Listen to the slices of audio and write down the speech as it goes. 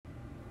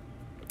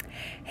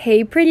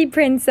Hey, pretty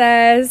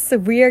princess.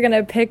 We are going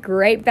to pick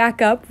right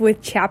back up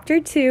with Chapter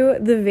 2,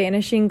 The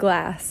Vanishing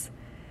Glass.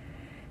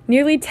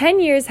 Nearly 10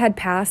 years had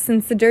passed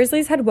since the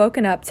Dursleys had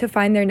woken up to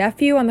find their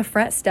nephew on the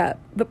front step,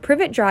 but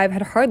Privet Drive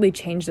had hardly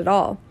changed at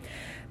all.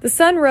 The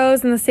sun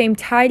rose in the same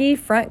tidy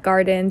front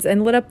gardens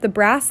and lit up the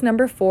brass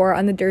number 4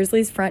 on the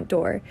Dursleys' front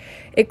door.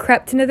 It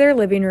crept into their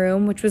living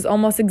room, which was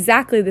almost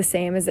exactly the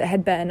same as it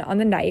had been on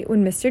the night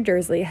when Mr.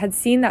 Dursley had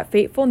seen that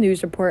fateful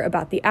news report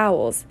about the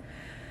owls.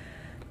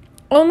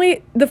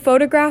 Only the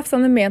photographs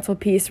on the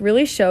mantelpiece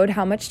really showed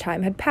how much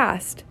time had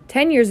passed.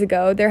 10 years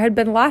ago, there had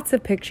been lots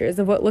of pictures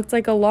of what looked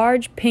like a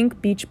large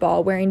pink beach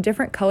ball wearing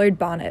different colored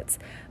bonnets.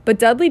 But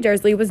Dudley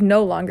Dursley was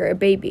no longer a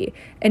baby,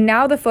 and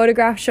now the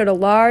photograph showed a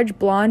large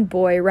blonde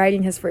boy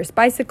riding his first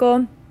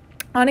bicycle,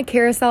 on a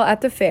carousel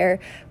at the fair,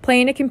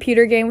 playing a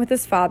computer game with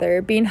his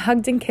father, being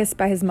hugged and kissed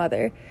by his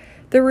mother.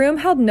 The room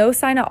held no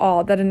sign at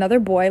all that another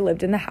boy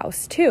lived in the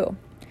house, too.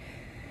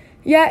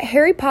 Yet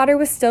Harry Potter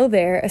was still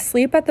there,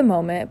 asleep at the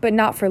moment, but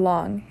not for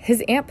long.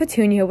 His Aunt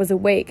Petunia was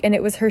awake, and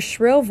it was her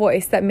shrill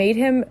voice that made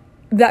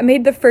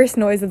the first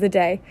noise of the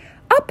day.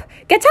 "Up!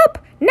 Get up!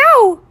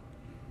 Now!"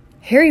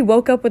 Harry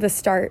woke up with a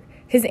start.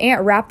 His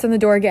aunt rapped on the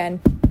door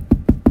again.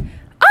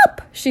 "Up!"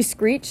 she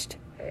screeched.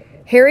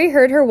 Harry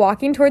heard her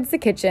walking towards the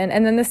kitchen,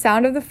 and then the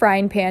sound of the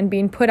frying pan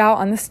being put out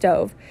on the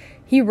stove.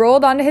 He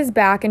rolled onto his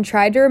back and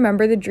tried to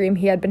remember the dream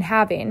he had been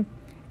having.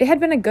 It had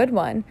been a good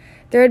one.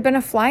 There had been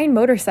a flying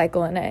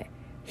motorcycle in it.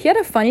 He had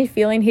a funny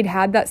feeling he'd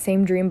had that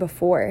same dream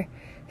before.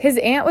 His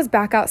aunt was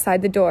back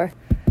outside the door.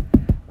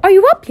 "Are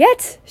you up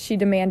yet?" she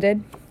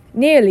demanded.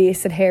 "Nearly,"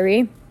 said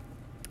Harry.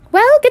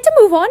 "Well, get a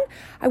move on.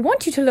 I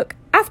want you to look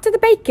after the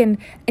bacon,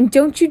 and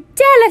don't you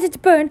dare let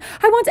it burn.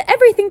 I want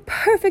everything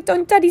perfect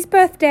on Duddy's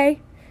birthday."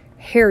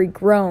 Harry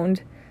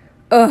groaned.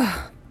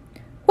 "Ugh."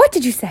 "What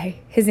did you say?"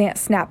 his aunt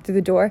snapped through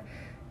the door.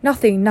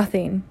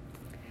 Nothing.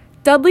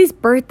 Dudley's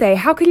birthday.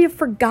 How could he have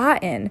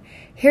forgotten?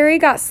 Harry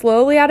got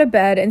slowly out of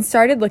bed and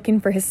started looking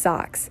for his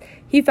socks.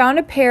 He found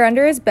a pair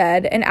under his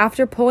bed and,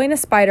 after pulling a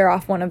spider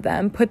off one of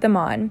them, put them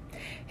on.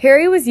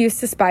 Harry was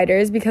used to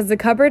spiders because the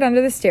cupboard under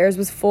the stairs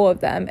was full of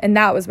them, and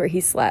that was where he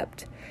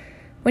slept.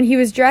 When he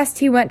was dressed,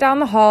 he went down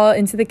the hall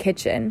into the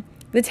kitchen.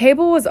 The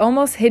table was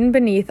almost hidden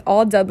beneath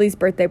all Dudley's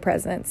birthday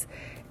presents.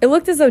 It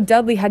looked as though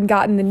Dudley had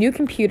gotten the new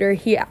computer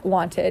he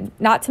wanted,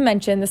 not to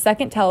mention the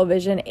second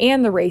television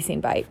and the racing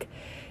bike.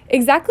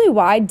 Exactly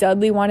why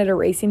Dudley wanted a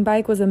racing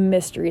bike was a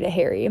mystery to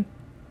Harry,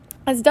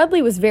 as Dudley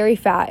was very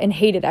fat and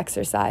hated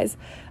exercise,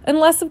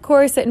 unless, of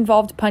course, it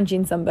involved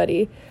punching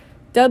somebody.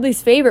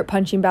 Dudley's favorite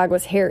punching bag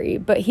was Harry,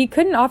 but he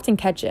couldn't often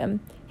catch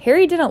him.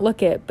 Harry didn't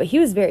look it, but he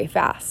was very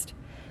fast.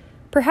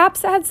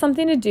 Perhaps it had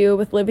something to do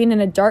with living in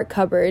a dark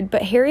cupboard,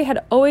 but Harry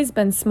had always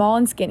been small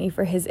and skinny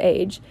for his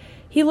age.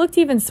 He looked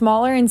even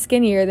smaller and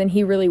skinnier than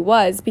he really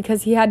was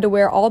because he had to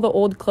wear all the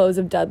old clothes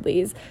of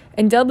Dudley's,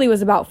 and Dudley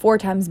was about 4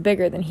 times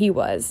bigger than he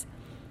was.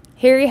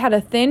 Harry had a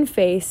thin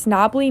face,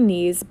 knobbly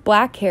knees,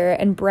 black hair,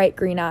 and bright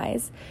green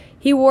eyes.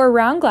 He wore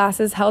round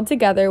glasses held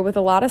together with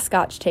a lot of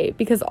Scotch tape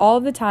because all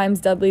of the times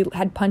Dudley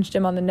had punched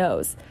him on the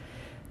nose.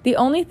 The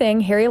only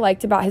thing Harry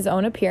liked about his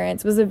own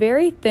appearance was a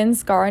very thin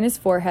scar on his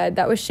forehead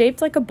that was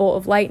shaped like a bolt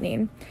of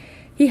lightning.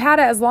 He had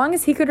it as long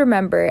as he could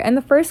remember, and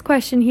the first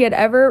question he had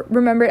ever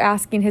remembered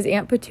asking his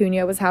Aunt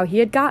Petunia was how he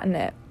had gotten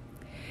it.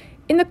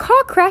 "In the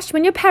car crash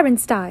when your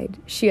parents died,"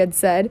 she had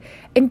said,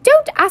 "and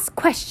don't ask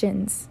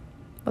questions."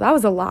 Well, that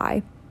was a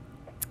lie.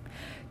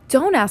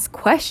 Don't ask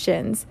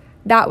questions.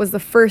 That was the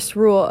first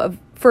rule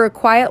for a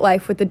quiet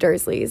life with the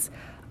Dursleys.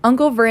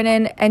 Uncle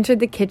Vernon entered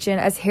the kitchen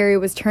as Harry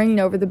was turning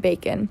over the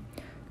bacon.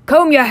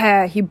 "Comb your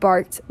hair," he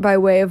barked by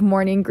way of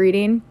morning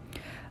greeting.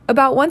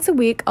 About once a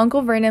week,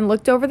 Uncle Vernon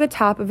looked over the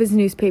top of his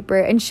newspaper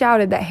and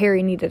shouted that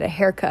Harry needed a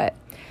haircut.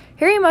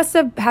 Harry must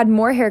have had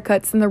more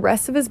haircuts than the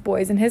rest of his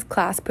boys in his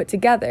class put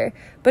together,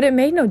 but it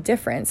made no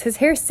difference. His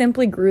hair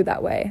simply grew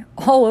that way,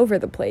 all over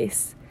the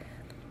place.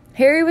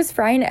 Harry was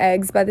frying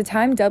eggs by the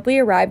time Dudley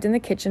arrived in the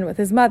kitchen with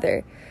his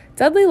mother.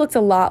 Dudley looked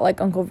a lot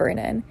like Uncle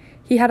Vernon.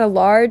 He had a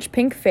large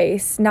pink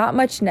face, not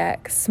much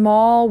neck,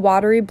 small,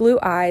 watery blue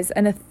eyes,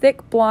 and a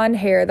thick blonde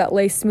hair that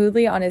lay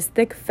smoothly on his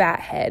thick, fat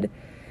head.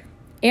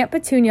 Aunt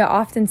Petunia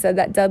often said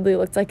that Dudley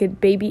looked like a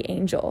baby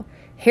angel.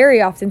 Harry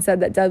often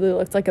said that Dudley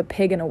looked like a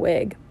pig in a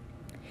wig.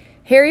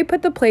 Harry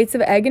put the plates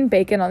of egg and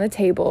bacon on the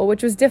table,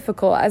 which was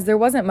difficult as there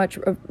wasn't much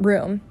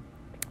room.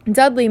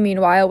 Dudley,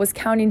 meanwhile, was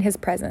counting his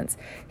presents.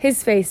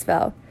 His face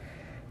fell.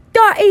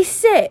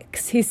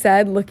 36, he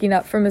said, looking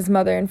up from his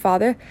mother and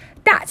father.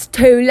 "That's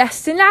 2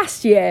 less than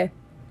last year."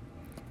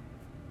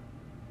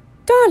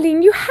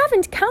 "Darling, you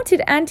haven't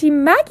counted Auntie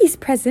Maggie's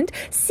present.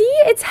 See,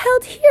 it's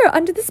held here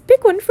under this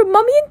big one from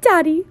Mummy and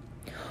Daddy."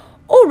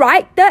 "All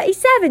right,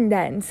 37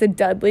 then," said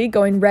Dudley,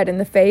 going red in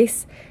the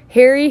face.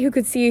 Harry, who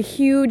could see a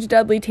huge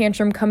Dudley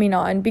tantrum coming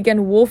on,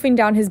 began wolfing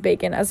down his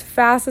bacon as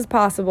fast as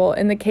possible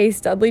in the case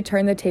Dudley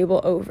turned the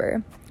table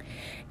over.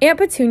 Aunt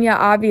Petunia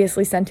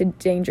obviously scented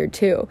danger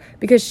too,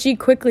 because she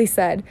quickly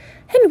said,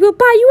 "And we'll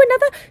buy you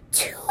another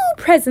 2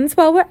 presents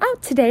while we're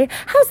out today.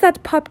 How's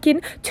that,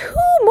 Pumpkin? 2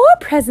 more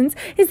presents.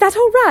 Is that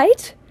all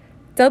right?"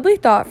 Dudley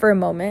thought for a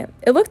moment.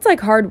 It looked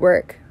like hard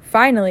work.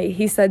 Finally,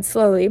 he said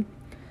slowly,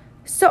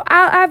 "So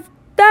I'll have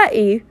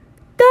 30.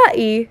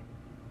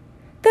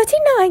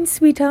 39,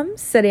 sweetums,"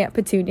 said Aunt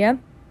Petunia.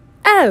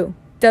 "Oh."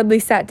 Dudley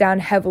sat down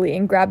heavily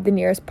and grabbed the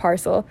nearest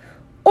parcel.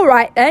 "All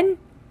right, then."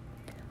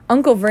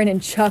 Uncle Vernon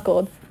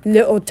chuckled.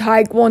 "Little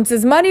Tyke wants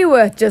his money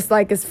worth, just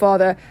like his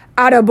father.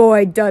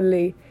 Attaboy,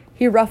 Dudley."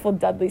 He ruffled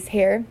Dudley's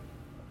hair.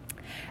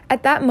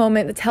 At that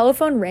moment, the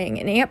telephone rang,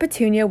 and Aunt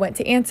Petunia went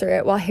to answer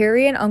it while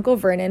Harry and Uncle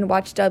Vernon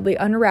watched Dudley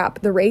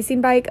unwrap the racing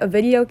bike, a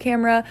video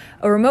camera,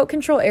 a remote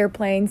control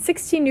airplane,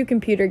 16 new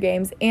computer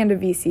games, and a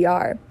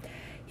VCR.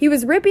 He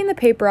was ripping the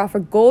paper off a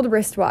gold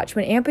wristwatch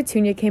when Aunt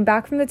Petunia came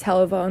back from the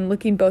telephone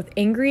looking both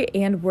angry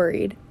and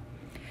worried.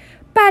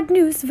 "Bad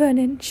news,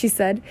 Vernon," she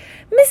said.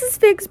 "Mrs.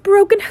 Figg's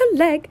broken her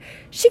leg.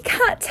 She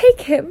can't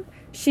take him."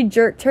 She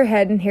jerked her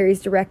head in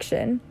Harry's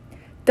direction.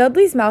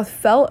 Dudley's mouth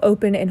fell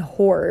open in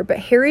horror, but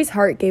Harry's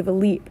heart gave a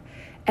leap.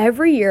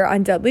 Every year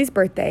on Dudley's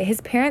birthday, his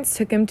parents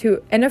took him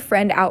and a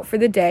friend out for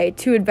the day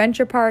to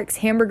adventure parks,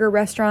 hamburger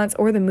restaurants,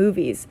 or the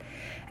movies.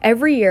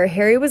 Every year,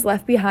 Harry was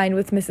left behind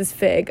with Mrs.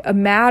 Figg, a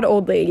mad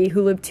old lady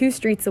who lived 2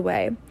 streets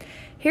away.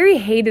 Harry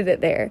hated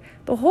it there.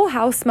 The whole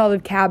house smelled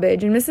of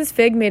cabbage, and Mrs.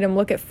 Figg made him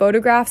look at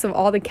photographs of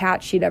all the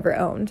cats she'd ever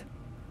owned.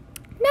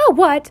 "Now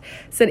what?"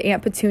 said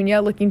Aunt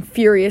Petunia, looking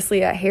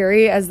furiously at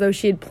Harry as though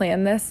he had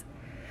planned this.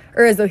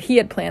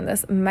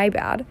 My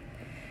bad.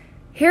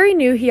 Harry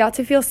knew he ought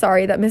to feel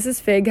sorry that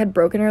Mrs. Figg had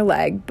broken her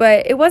leg,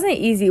 but it wasn't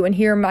easy when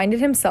he reminded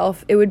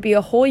himself it would be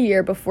a whole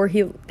year before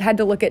he had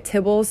to look at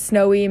Tibbles,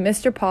 Snowy,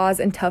 Mr. Paws,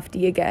 and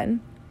Tufty again.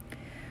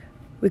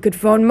 "We could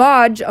phone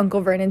Marge,"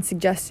 Uncle Vernon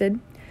suggested.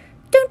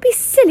 "Don't be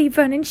silly,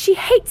 Vernon. She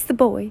hates the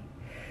boy."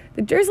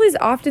 The Dursleys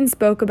often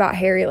spoke about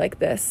Harry like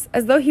this,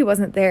 as though he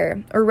wasn't there,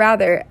 or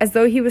rather, as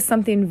though he was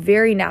something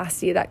very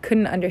nasty that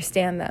couldn't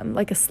understand them,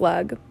 like a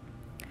slug.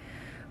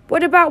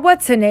 "What about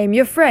what's-her-name,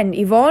 your friend,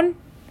 Yvonne?"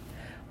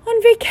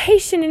 "On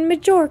vacation in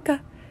Majorca,"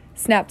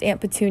 snapped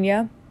Aunt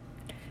Petunia.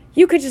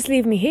 "You could just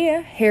leave me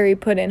here," Harry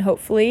put in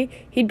hopefully.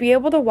 He'd be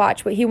able to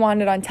watch what he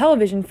wanted on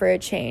television for a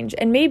change,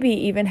 and maybe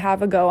even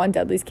have a go on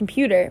Dudley's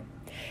computer.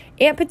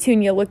 Aunt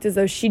Petunia looked as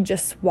though she'd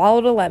just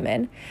swallowed a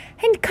lemon.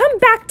 "And come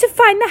back to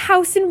find the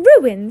house in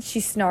ruins,"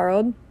 she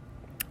snarled.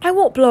 "I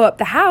won't blow up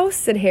the house,"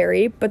 said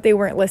Harry, but they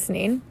weren't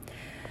listening.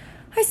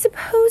 "I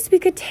suppose we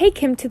could take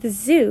him to the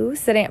zoo,"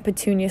 said Aunt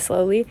Petunia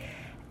slowly,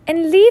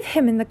 "and leave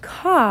him in the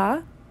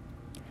car."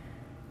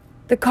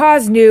 "The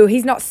car's new.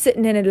 He's not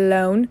sitting in it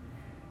alone."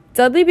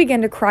 Dudley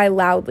began to cry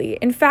loudly.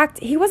 In fact,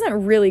 he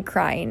wasn't really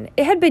crying.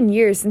 It had been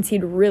years since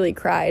he'd really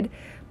cried.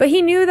 But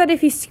he knew that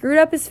if he screwed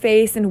up his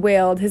face and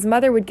wailed, his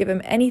mother would give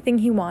him anything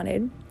he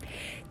wanted.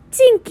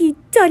 "Dinky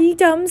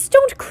Duddy-dums,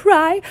 don't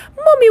cry.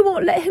 Mommy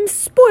won't let him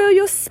spoil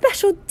your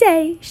special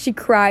day," she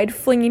cried,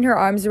 flinging her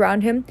arms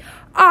around him.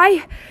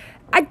 I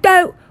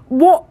don't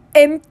want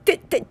him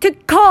to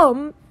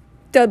come,"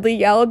 Dudley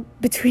yelled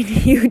between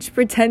huge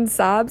pretend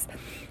sobs.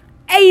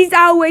 "He's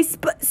always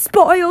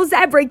spoils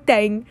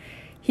everything."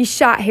 He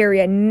shot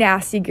Harry a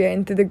nasty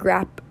grin through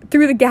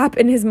the gap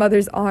in his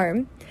mother's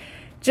arm.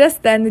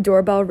 Just then the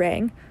doorbell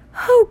rang.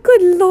 "Oh,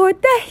 good Lord,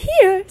 they're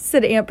here,"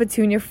 said Aunt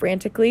Petunia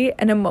frantically,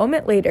 and a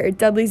moment later,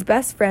 Dudley's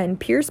best friend,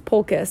 Pierce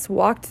Polkiss,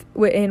 walked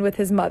in with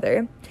his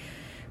mother.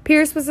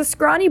 Pierce was a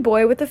scrawny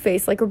boy with a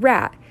face like a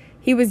rat.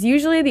 He was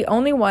usually the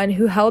only one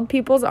who held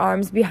people's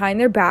arms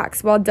behind their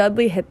backs while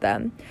Dudley hit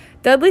them.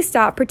 Dudley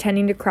stopped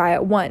pretending to cry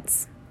at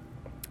once.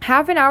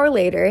 Half an hour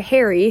later,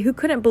 Harry, who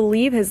couldn't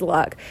believe his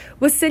luck,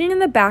 was sitting in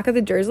the back of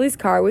the Dursleys'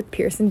 car with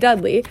Pierce and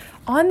Dudley,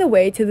 on the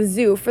way to the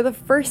zoo for the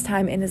first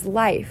time in his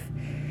life.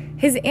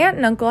 His aunt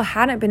and uncle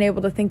hadn't been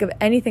able to think of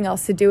anything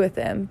else to do with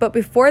him, but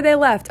before they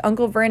left,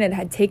 Uncle Vernon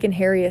had taken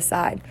Harry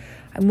aside.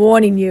 "I'm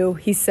warning you,"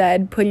 he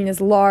said, putting his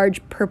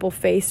large purple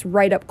face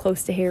right up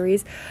close to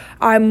Harry's.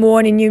 "I'm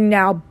warning you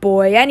now,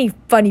 boy. Any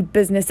funny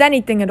business,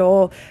 anything at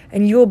all,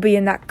 and you'll be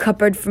in that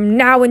cupboard from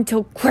now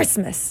until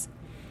Christmas."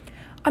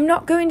 "I'm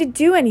not going to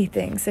do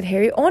anything," said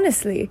Harry,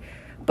 "honestly."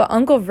 But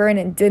Uncle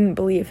Vernon didn't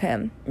believe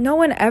him. No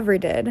one ever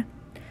did.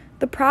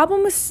 The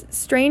problem was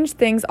strange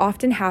things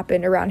often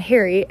happened around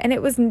Harry, and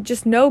it was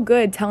just no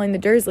good telling the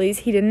Dursleys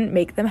he didn't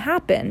make them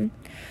happen.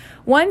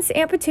 Once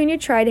Aunt Petunia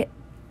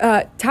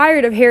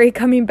tired of Harry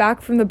coming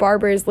back from the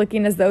barber's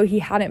looking as though he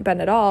hadn't been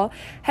at all,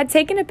 had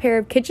taken a pair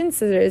of kitchen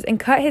scissors and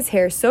cut his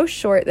hair so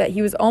short that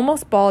he was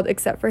almost bald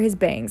except for his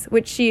bangs,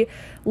 which she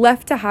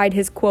left to hide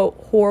his, quote,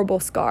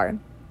 horrible scar.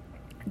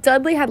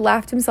 Dudley had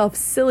laughed himself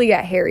silly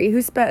at Harry,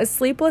 who spent a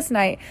sleepless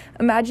night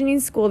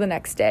imagining school the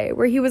next day,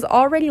 where he was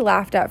already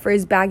laughed at for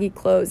his baggy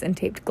clothes and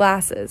taped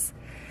glasses.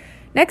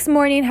 Next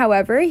morning,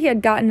 however, he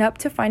had gotten up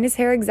to find his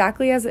hair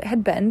exactly as it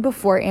had been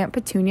before Aunt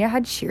Petunia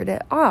had sheared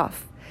it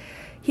off.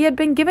 He had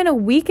been given a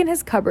week in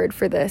his cupboard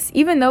for this,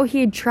 even though he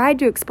had tried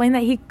to explain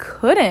that he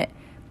couldn't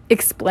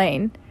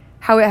explain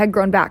how it had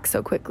grown back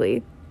so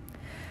quickly.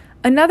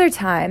 Another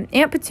time,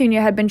 Aunt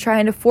Petunia had been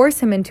trying to force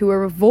him into a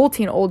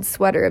revolting old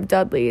sweater of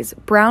Dudley's,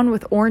 brown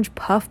with orange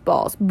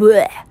puffballs.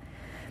 Blech!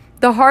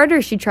 The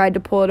harder she tried to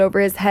pull it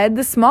over his head,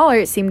 the smaller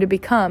it seemed to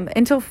become,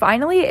 until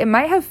finally it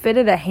might have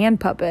fitted a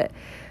hand puppet,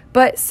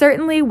 but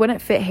certainly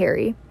wouldn't fit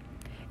Harry.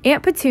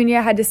 Aunt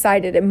Petunia had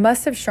decided it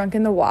must have shrunk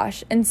in the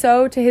wash, and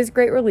so, to his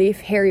great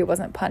relief, Harry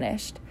wasn't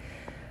punished.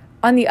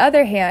 On the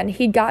other hand,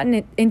 he'd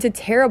gotten into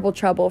terrible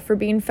trouble for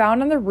being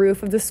found on the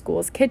roof of the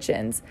school's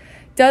kitchens.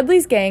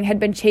 Dudley's gang had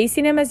been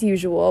chasing him as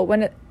usual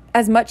when,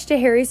 as much to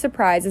Harry's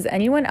surprise as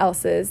anyone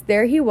else's,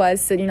 there he was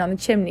sitting on the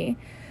chimney.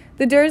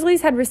 The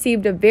Dursleys had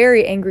received a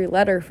very angry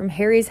letter from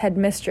Harry's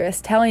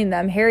headmistress telling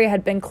them Harry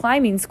had been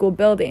climbing school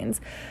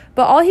buildings,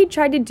 but all he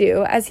tried to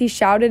do, as he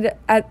shouted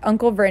at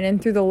Uncle Vernon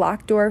through the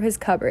locked door of his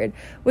cupboard,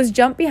 was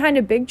jump behind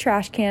a big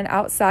trash can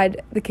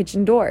outside the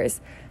kitchen doors.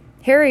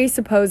 Harry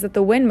supposed that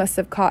the wind must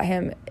have caught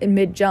him in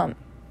mid-jump.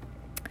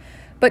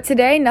 But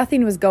today,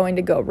 nothing was going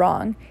to go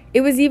wrong.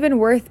 It was even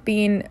worth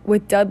being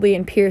with Dudley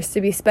and Pierce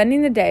to be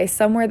spending the day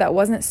somewhere that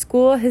wasn't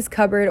school, his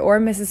cupboard, or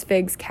Mrs.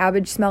 Figg's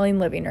cabbage-smelling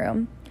living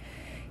room.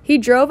 While he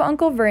drove,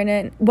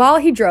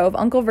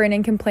 Uncle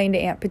Vernon complained to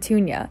Aunt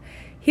Petunia.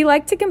 He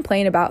liked to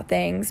complain about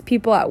things.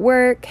 People at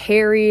work,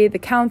 Harry, the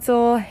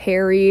council,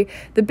 Harry,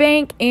 the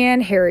bank,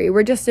 and Harry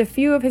were just a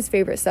few of his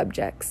favorite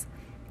subjects.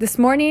 This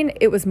morning,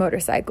 it was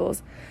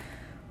motorcycles.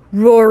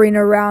 "Roaring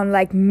around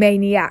like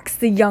maniacs,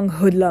 the young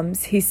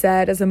hoodlums," he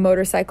said as a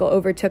motorcycle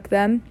overtook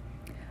them.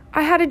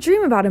 "I had a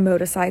dream about a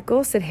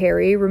motorcycle," said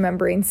Harry,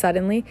 remembering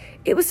suddenly.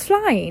 "It was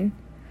flying."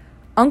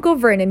 Uncle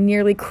Vernon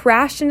nearly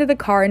crashed into the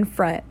car in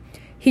front.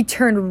 He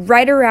turned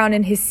right around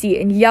in his seat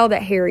and yelled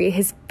at Harry,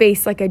 his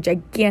face like a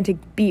gigantic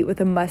beet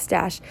with a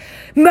mustache.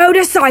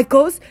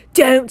 "Motorcycles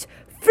don't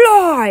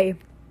fly!"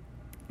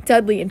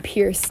 Dudley and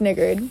Pierce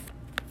sniggered.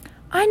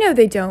 "I know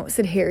they don't,"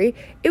 said Harry.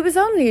 "It was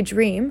only a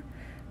dream."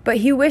 But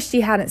he wished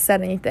he hadn't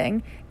said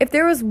anything. If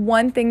there was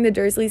one thing the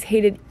Dursleys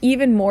hated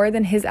even more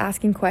than his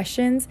asking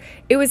questions,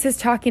 it was his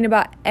talking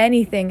about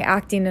anything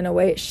acting in a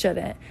way it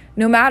shouldn't,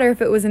 no matter if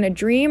it was in a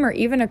dream or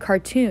even a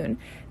cartoon.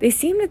 They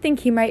seemed to think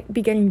he might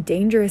be getting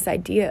dangerous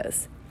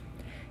ideas.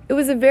 It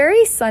was a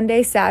very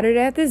Saturday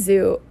at the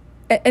zoo,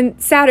 and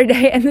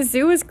the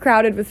zoo was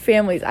crowded with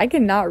families. I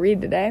cannot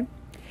read today.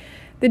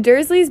 The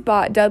Dursleys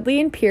bought Dudley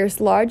and Pierce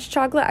large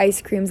chocolate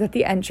ice creams at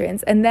the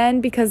entrance, and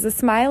then, because the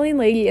smiling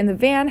lady in the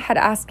van had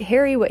asked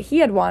Harry what he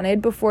had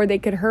wanted before they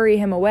could hurry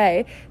him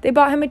away, they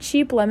bought him a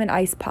cheap lemon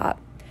ice pop.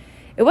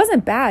 It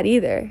wasn't bad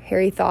either,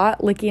 Harry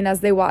thought, licking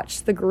as they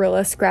watched the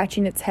gorilla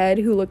scratching its head,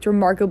 who looked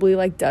remarkably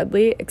like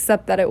Dudley,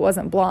 except that it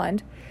wasn't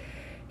blonde.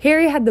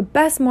 Harry had the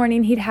best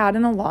morning he'd had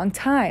in a long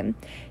time.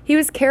 He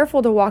was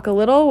careful to walk a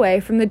little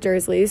away from the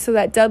Dursleys so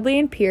that Dudley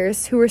and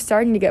Pierce, who were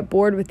starting to get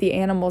bored with the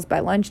animals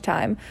by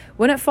lunchtime,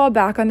 wouldn't fall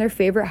back on their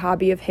favorite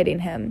hobby of hitting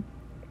him.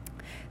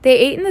 They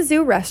ate in the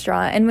zoo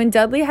restaurant, and when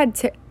Dudley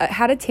had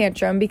a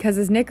tantrum because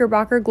his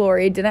Knickerbocker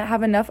Glory didn't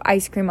have enough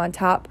ice cream on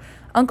top,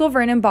 Uncle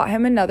Vernon bought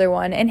him another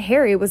one, and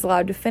Harry was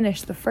allowed to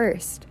finish the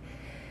first.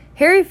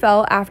 Harry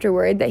felt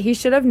afterward that he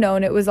should have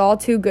known it was all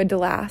too good to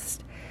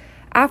last.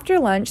 After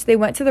lunch, they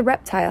went to the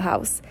reptile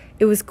house.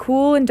 It was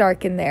cool and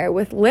dark in there,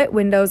 with lit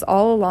windows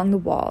all along the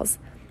walls.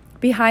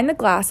 Behind the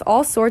glass,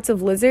 all sorts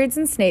of lizards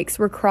and snakes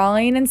were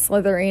crawling and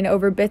slithering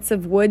over bits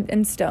of wood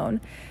and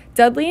stone.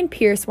 Dudley and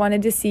Pierce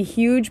wanted to see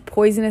huge,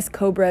 poisonous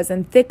cobras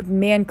and thick,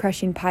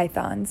 man-crushing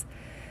pythons.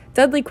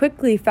 Dudley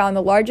quickly found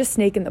the largest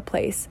snake in the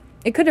place.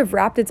 It could have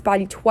wrapped its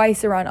body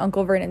twice around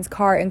Uncle Vernon's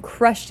car and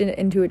crushed it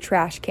into a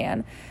trash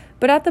can.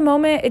 But at the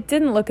moment, it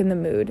didn't look in the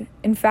mood.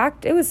 In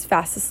fact, it was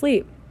fast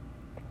asleep.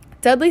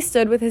 Dudley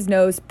stood with his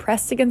nose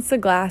pressed against the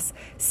glass,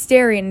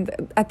 staring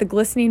at the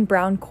glistening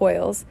brown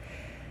coils.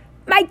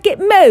 "Make it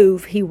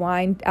move," he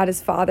whined at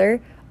his father.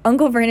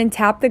 Uncle Vernon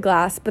tapped the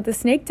glass, but the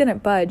snake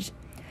didn't budge.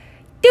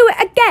 "Do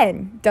it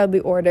again,"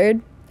 Dudley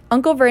ordered.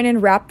 Uncle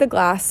Vernon rapped the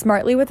glass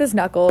smartly with his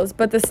knuckles,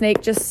 but the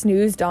snake just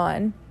snoozed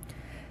on.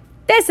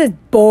 "This is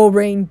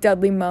boring,"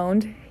 Dudley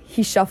moaned.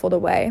 He shuffled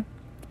away.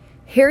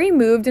 Harry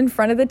moved in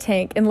front of the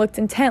tank and looked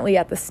intently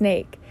at the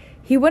snake.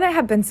 He wouldn't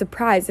have been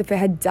surprised if it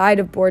had died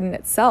of boredom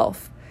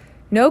itself.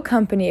 No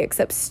company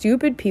except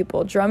stupid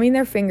people drumming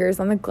their fingers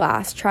on the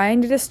glass, trying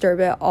to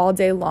disturb it all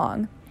day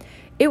long.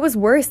 It was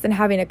worse than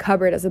having a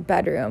cupboard as a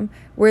bedroom,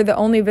 where the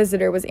only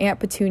visitor was Aunt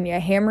Petunia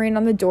hammering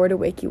on the door to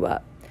wake you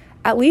up.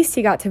 At least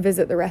he got to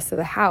visit the rest of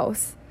the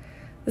house.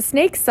 The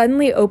snake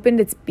suddenly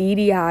opened its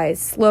beady eyes,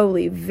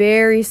 slowly,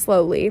 very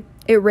slowly.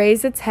 It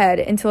raised its head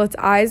until its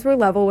eyes were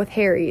level with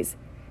Harry's.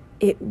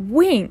 It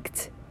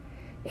winked.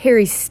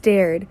 Harry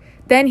stared.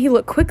 Then he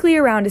looked quickly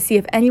around to see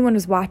if anyone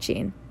was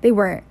watching. They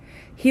weren't.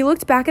 He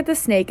looked back at the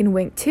snake and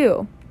winked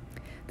too.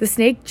 The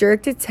snake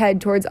jerked its head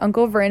towards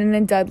Uncle Vernon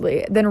and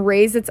Dudley, then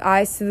raised its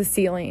eyes to the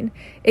ceiling.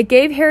 It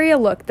gave Harry a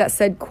look that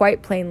said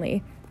quite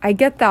plainly, "I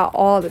get that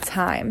all the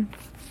time."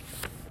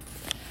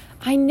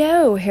 "I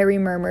know," Harry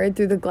murmured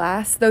through the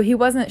glass, though he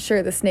wasn't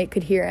sure the snake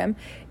could hear him.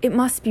 "It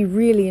must be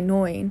really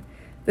annoying."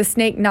 The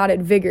snake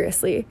nodded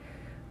vigorously.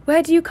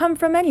 "Where do you come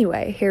from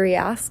anyway?" Harry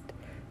asked.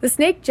 The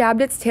snake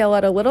jabbed its tail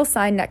at a little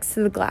sign next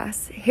to the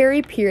glass.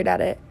 Harry peered at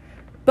it.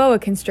 "Boa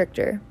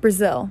constrictor,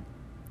 Brazil."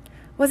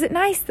 "Was it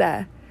nice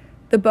there?"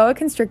 The boa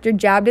constrictor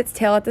jabbed its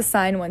tail at the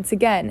sign once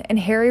again, and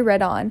Harry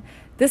read on.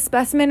 This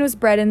specimen was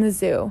bred in the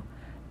zoo.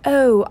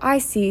 Oh, I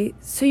see.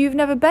 So you've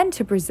never been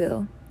to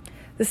Brazil?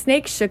 The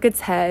snake shook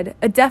its head.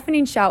 A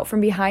deafening shout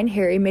from behind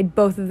Harry made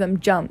both of them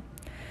jump.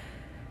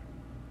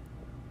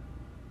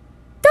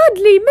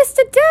 Dudley,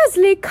 Mr.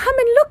 Dursley, come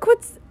and look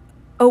what's...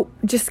 Oh,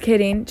 just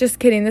kidding.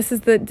 This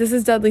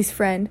is Dudley's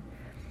friend.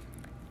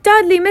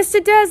 Dudley,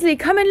 Mr. Dursley,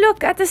 come and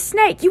look at the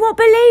snake. You won't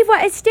believe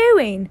what it's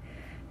doing.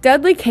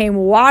 Dudley came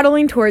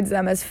waddling towards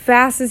them as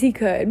fast as he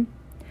could.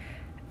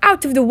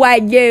 Out of the way,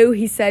 you,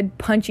 he said,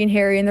 punching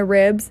Harry in the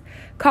ribs.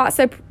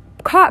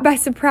 Caught by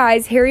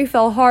surprise, Harry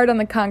fell hard on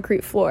the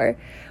concrete floor.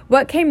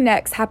 What came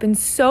next happened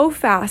so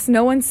fast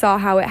no one saw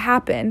how it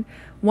happened.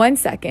 1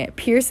 second,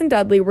 Pierce and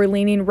Dudley were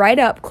leaning right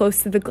up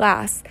close to the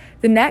glass.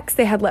 The next,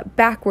 they had leapt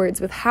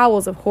backwards with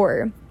howls of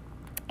horror.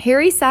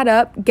 Harry sat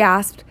up and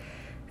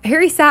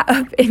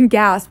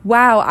gasped,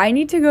 wow, I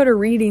need to go to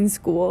reading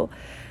school.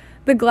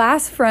 The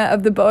glass front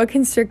of the boa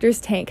constrictor's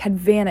tank had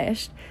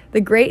vanished.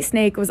 The great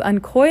snake was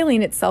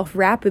uncoiling itself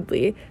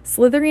rapidly,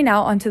 slithering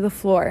out onto the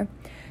floor.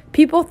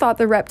 People throughout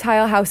the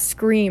reptile house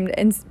screamed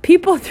and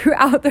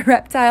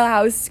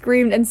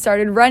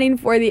started running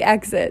for the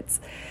exits.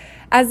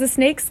 As the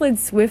snake slid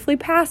swiftly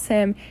past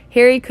him,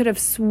 Harry could have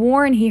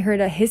sworn he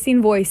heard a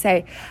hissing voice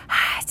say,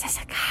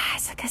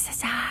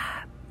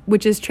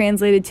 which is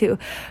translated to,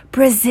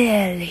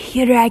 Brazil,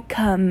 here I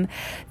come.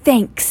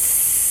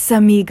 Thanks,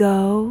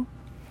 amigo.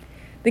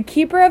 The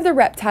keeper of the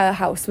reptile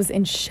house was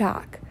in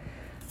shock.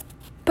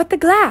 But the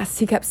glass,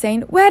 he kept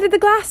saying. Where did the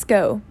glass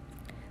go?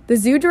 The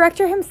zoo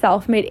director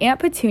himself made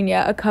Aunt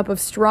Petunia a cup of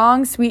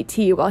strong, sweet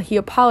tea while he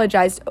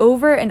apologized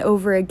over and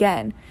over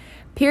again.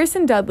 Pierce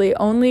and Dudley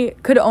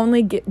could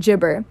only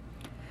gibber.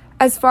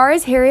 As far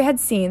as Harry had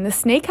seen, the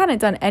snake hadn't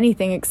done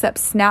anything except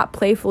snap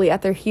playfully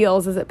at their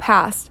heels as it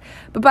passed.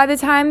 But by the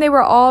time they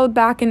were all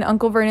back in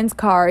Uncle Vernon's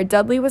car,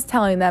 Dudley was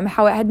telling them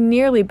how it had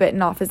nearly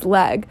bitten off his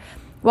leg,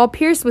 while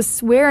Pierce was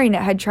swearing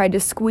it had tried to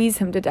squeeze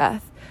him to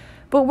death.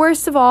 But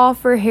worst of all,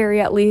 for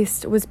Harry at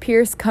least, was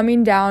Pierce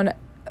calming down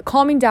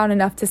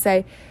enough to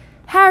say,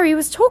 Harry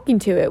was talking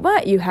to it,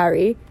 weren't you,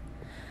 Harry?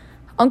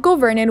 Uncle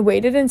Vernon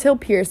waited until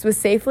Pierce was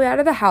safely out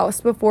of the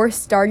house before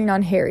starting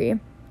on Harry.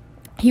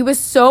 He was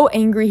so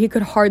angry he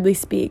could hardly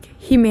speak.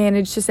 He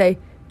managed to say,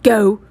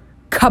 Go,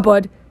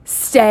 cupboard,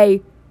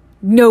 stay,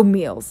 no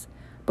meals,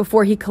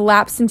 before he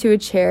collapsed into a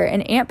chair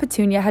and Aunt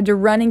Petunia had to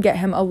run and get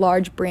him a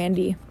large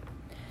brandy.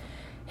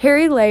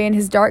 Harry lay in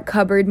his dark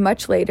cupboard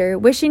much later,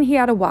 wishing he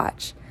had a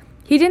watch.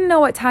 He didn't know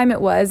what time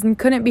it was and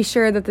couldn't be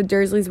sure that the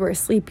Dursleys were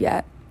asleep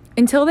yet.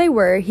 Until they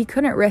were, he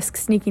couldn't risk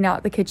sneaking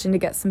out the kitchen to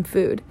get some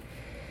food.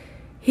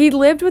 He'd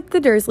lived with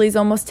the Dursleys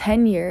almost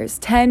 10 years,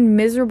 10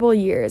 miserable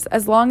years,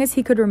 as long as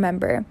he could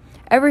remember,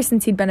 ever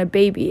since he'd been a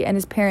baby and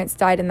his parents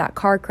died in that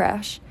car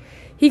crash.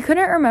 He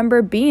couldn't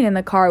remember being in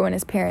the car when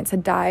his parents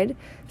had died.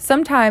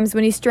 Sometimes,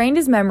 when he strained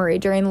his memory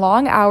during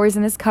long hours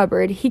in his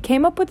cupboard, he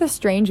came up with a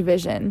strange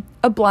vision,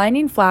 a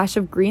blinding flash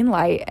of green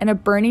light and a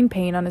burning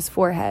pain on his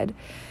forehead.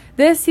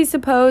 This, he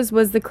supposed,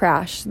 was the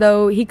crash,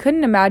 though he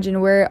couldn't imagine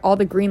where all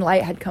the green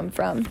light had come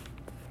from.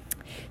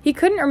 He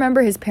couldn't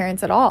remember his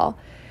parents at all.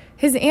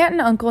 His aunt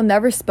and uncle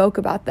never spoke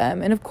about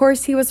them, and of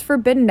course he was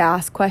forbidden to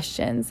ask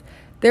questions.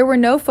 There were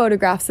no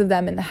photographs of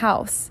them in the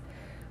house.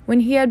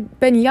 When he had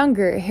been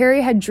younger,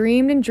 Harry had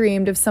dreamed and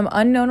dreamed of some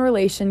unknown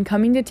relation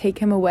coming to take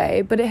him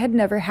away, but it had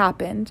never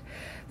happened.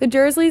 The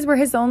Dursleys were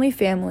his only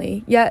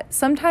family, yet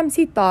sometimes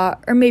he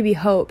thought, or maybe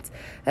hoped,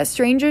 that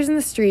strangers in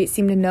the street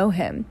seemed to know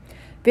him.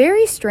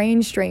 Very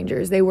strange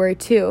strangers they were,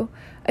 too.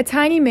 A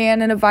tiny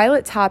man in a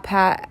violet top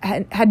hat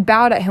had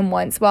bowed at him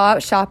once while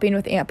out shopping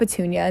with Aunt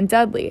Petunia and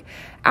Dudley.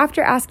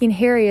 After asking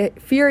Harry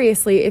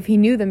furiously if he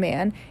knew the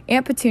man,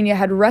 Aunt Petunia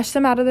had rushed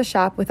him out of the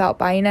shop without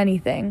buying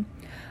anything.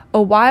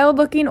 A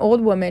wild-looking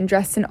old woman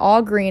dressed in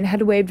all green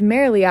had waved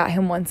merrily at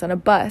him once on a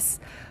bus.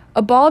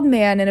 A bald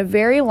man in a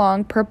very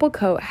long purple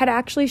coat had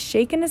actually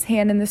shaken his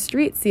hand in the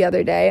streets the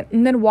other day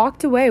and then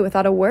walked away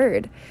without a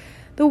word.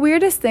 The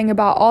weirdest thing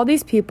about all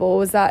these people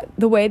was that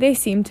the way they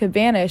seemed to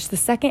vanish the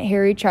second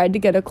Harry tried to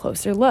get a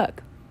closer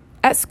look.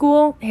 At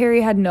school,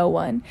 Harry had no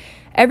one.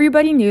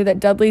 Everybody knew that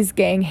Dudley's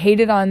gang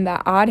hated on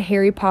that odd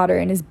Harry Potter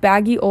in his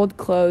baggy old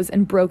clothes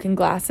and broken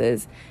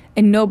glasses,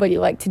 and nobody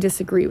liked to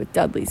disagree with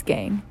Dudley's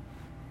gang.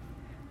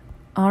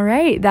 All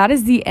right, that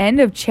is the end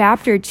of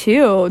Chapter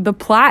 2. The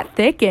plot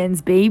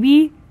thickens,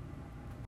 baby.